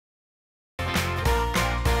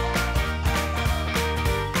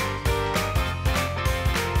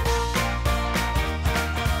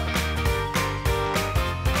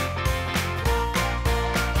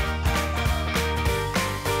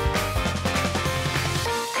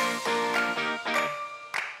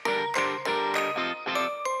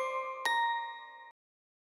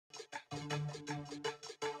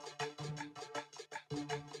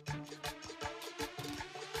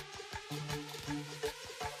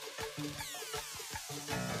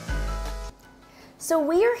So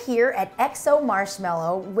we are here at XO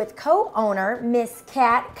Marshmallow with co-owner Miss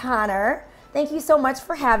Kat Connor. Thank you so much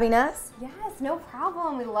for having us. Yes, no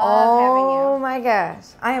problem. We love having you. Oh my gosh,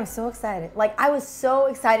 I am so excited. Like, I was so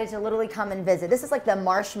excited to literally come and visit. This is like the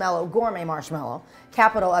marshmallow, gourmet marshmallow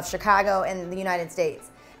capital of Chicago and the United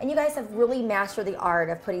States. And you guys have really mastered the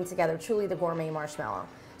art of putting together truly the gourmet marshmallow.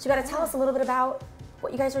 So you got to tell us a little bit about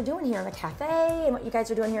what you guys are doing here in the cafe and what you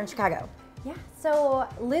guys are doing here in Chicago. Yeah, so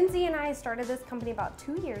Lindsay and I started this company about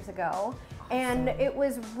 2 years ago. And it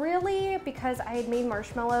was really because I had made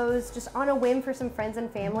marshmallows just on a whim for some friends and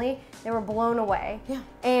family. They were blown away. Yeah.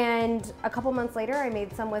 And a couple months later, I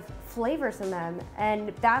made some with flavors in them.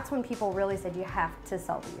 And that's when people really said, you have to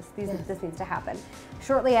sell these. This needs to happen.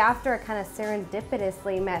 Shortly after, I kind of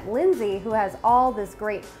serendipitously met Lindsay, who has all this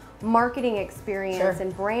great marketing experience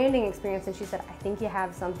and branding experience. And she said, I think you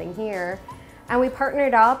have something here. And we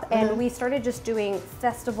partnered up and we started just doing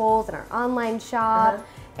festivals in our online shop.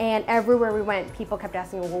 And everywhere we went, people kept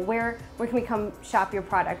asking, well, where can we come shop your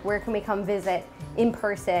product? Where can we come visit in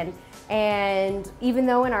person? And even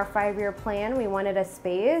though in our 5-year plan, we wanted a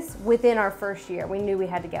space, within our first year, we knew we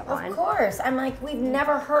had to get one. Of course. I'm like, we've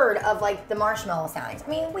never heard of like the marshmallow soundings. I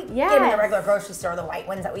mean, we get them in the regular grocery store, the white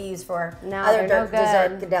ones that we use for other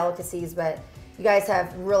dessert delicacies, but you guys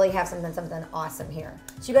really have something awesome here.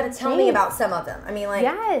 So you got to tell me about some of them. I mean,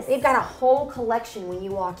 like, they've got a whole collection when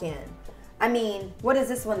you walk in. I mean, what is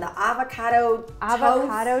this one? The avocado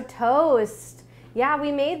toast. Yeah,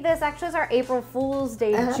 we made this actually as our April Fool's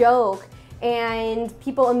Day joke, and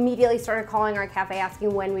people immediately started calling our cafe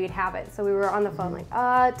asking when we'd have it. So we were on the phone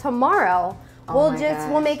like, tomorrow.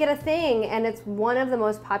 We'll make it a thing, and it's one of the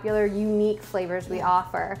most popular, unique flavors we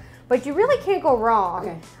offer. But you really can't go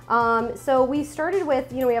wrong. So we started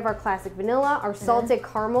with, we have our classic vanilla, our salted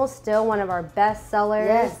caramel, still one of our best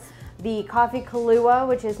sellers. The coffee Kahlua,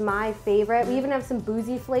 which is my favorite. We even have some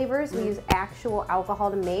boozy flavors. We use actual alcohol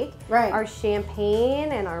to make. Our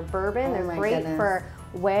champagne and our bourbon, they're great for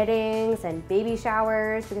weddings and baby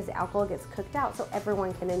showers because the alcohol gets cooked out so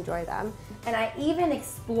everyone can enjoy them. And I even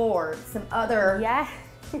explored some other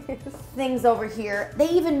things over here. They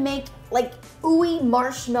even make like ooey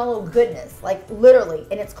marshmallow goodness, like literally,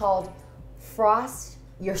 and it's called Frost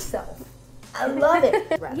Yourself. I love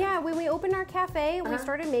it. Yeah, when we opened our cafe, we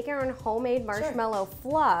started making our own homemade marshmallow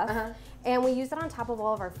fluff, and we used it on top of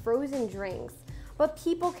all of our frozen drinks. But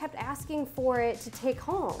people kept asking for it to take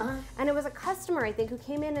home. And it was a customer, I think, who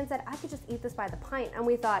came in and said, I could just eat this by the pint. And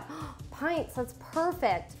we thought, oh, pints, that's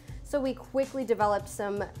perfect. So we quickly developed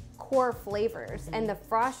some core flavors. And the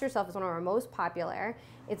Frost Yourself is one of our most popular.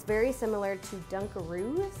 It's very similar to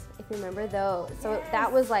Dunkaroos, if you remember those. So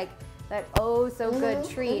that was like that oh-so-good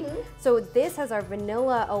treat. So this has our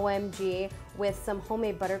vanilla OMG with some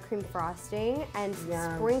homemade buttercream frosting and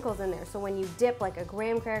sprinkles in there. So when you dip like a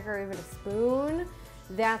graham cracker or even a spoon,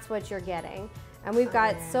 that's what you're getting. And we've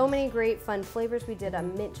got so many great fun flavors. We did a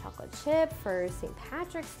mint chocolate chip for St.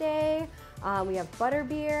 Patrick's Day. We have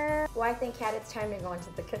butterbeer. Well, I think, Kat, it's time to go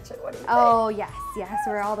into the kitchen. What do you think? Oh, yes,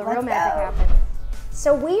 where all the real magic happens.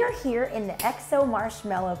 So we are here in the XO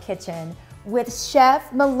Marshmallow kitchen with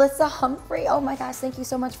Chef Melissa Humphrey. Oh my gosh, thank you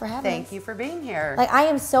so much for having us. Thank you for being here. Like, I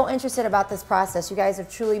am so interested about this process. You guys have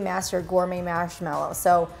truly mastered gourmet marshmallow.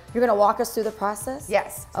 So you're gonna walk us through the process?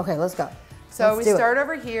 Yes. Okay, let's go. So we start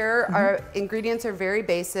over here. Our ingredients are very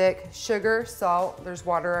basic. Sugar, salt, there's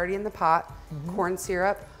water already in the pot, corn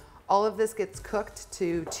syrup. All of this gets cooked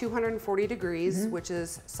to 240 degrees, which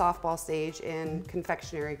is softball stage in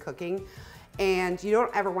confectionery cooking. And you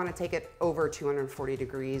don't ever want to take it over 240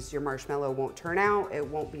 degrees. Your marshmallow won't turn out. It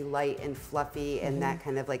won't be light and fluffy and that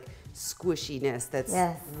kind of like squishiness that's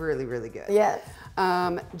really, really good.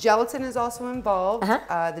 Gelatin is also involved.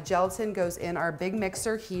 The gelatin goes in our big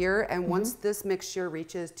mixer here, and once this mixture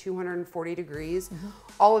reaches 240 degrees,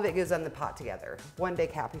 all of it goes in the pot together. One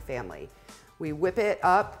big happy family. We whip it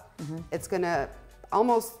up. It's gonna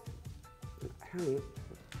almost, I don't know,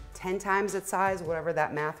 10 times its size, whatever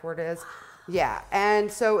that math word is. Yeah,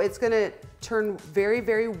 and so it's gonna turn very,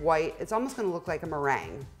 very white. It's almost gonna look like a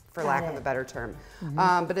meringue, for lack of a better term.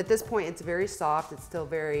 But at this point, it's very soft. It's still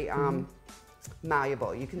very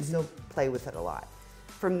malleable. You can still play with it a lot.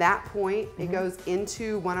 From that point, it goes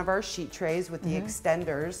into one of our sheet trays with the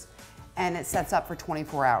extenders, and it sets up for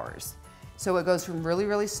 24 hours. So it goes from really,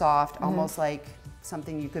 really soft, almost like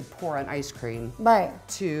something you could pour on ice cream,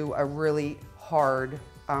 to a really hard,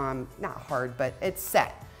 not hard, but it's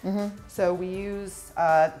set. So we use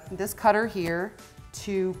this cutter here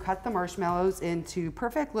to cut the marshmallows into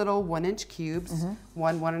perfect little 1-inch cubes,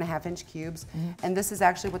 1.5-inch cubes. And this is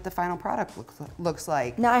actually what the final product looks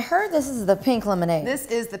like. Now I heard this is the pink lemonade. This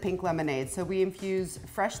is the pink lemonade. So we infuse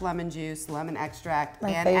fresh lemon juice, lemon extract,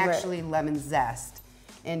 and favorite. actually lemon zest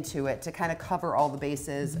into it to kind of cover all the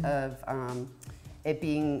bases of it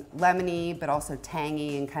being lemony, but also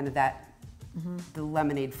tangy and kind of that, the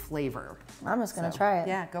lemonade flavor. I'm just gonna try it.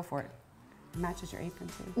 Yeah, go for it. It matches your apron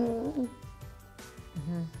too.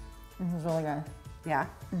 This is really good. Yeah.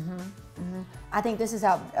 I think this is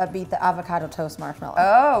how I beat the avocado toast marshmallow.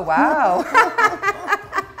 Oh, wow.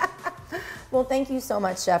 Well, thank you so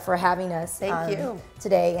much, Chef, for having us Thank you.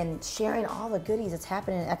 today and sharing all the goodies that's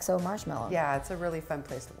happening at XO Marshmallow. Yeah, it's a really fun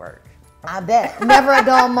place to work. I bet. Never a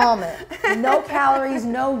dull moment. No calories,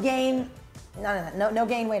 no gain, no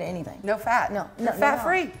gain weight or anything. No fat. No, They're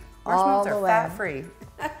fat-free. Marshmallows are fat-free.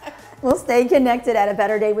 We'll stay connected at A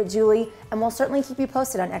Better Day with Julie, and we'll certainly keep you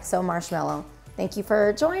posted on XO Marshmallow. Thank you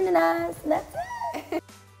for joining us. That's it.